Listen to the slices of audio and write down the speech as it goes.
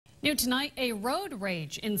New tonight, a road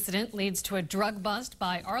rage incident leads to a drug bust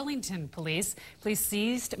by Arlington police. Police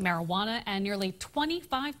seized marijuana and nearly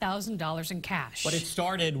 $25,000 in cash. But it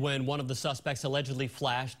started when one of the suspects allegedly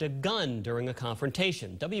flashed a gun during a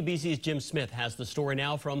confrontation. WBZ's Jim Smith has the story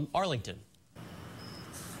now from Arlington.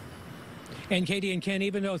 And Katie and Ken,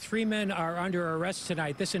 even though 3 men are under arrest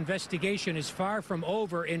tonight, this investigation is far from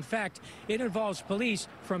over. In fact, it involves police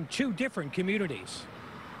from 2 different communities.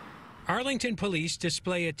 Arlington police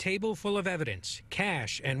display a table full of evidence,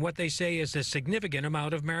 cash, and what they say is a significant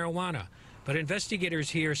amount of marijuana. But investigators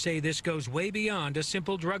here say this goes way beyond a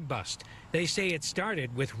simple drug bust. They say it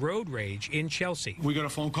started with road rage in Chelsea. We got a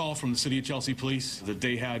phone call from the City of Chelsea Police that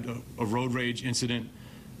they had a road rage incident,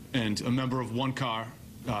 and a member of one car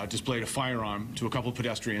displayed a firearm to a couple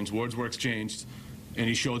pedestrians. Words were exchanged, and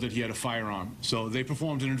he showed that he had a firearm. So they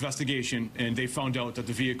performed an investigation, and they found out that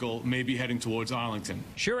the vehicle may be heading towards Arlington.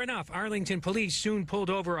 Sure enough, Arlington police soon pulled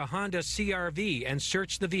over a Honda CR-V and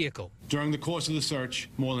searched the vehicle. During the course of the search,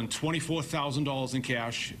 more than $24,000 in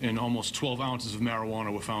cash and almost 12 ounces of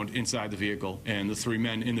marijuana were found inside the vehicle, and the 3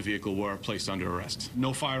 men in the vehicle were placed under arrest.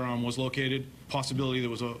 No firearm was located. Possibility there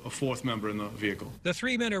was a 4th member in the vehicle. The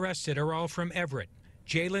 3 men arrested are all from Everett.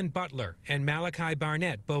 Jalen Butler and Malachi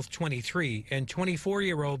Barnett, both 23, and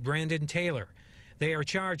 24-year-old Brandon Taylor. They are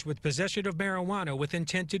charged with possession of marijuana with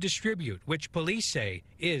intent to distribute, which police say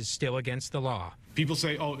is still against the law. People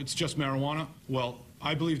say, oh, it's just marijuana. Well,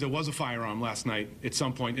 I believe there was a firearm last night at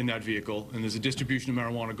some point in that vehicle, and there's a distribution of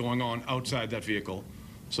marijuana going on outside that vehicle.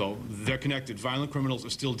 So they're connected. Violent criminals are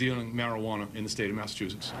still dealing marijuana in the state of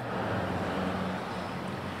Massachusetts.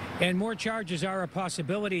 And more charges are a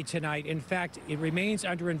possibility tonight. In fact, it remains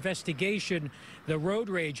under investigation, the road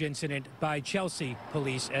rage incident by Chelsea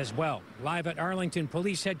police as well. Live at Arlington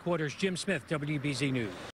Police Headquarters, Jim Smith, WBZ News.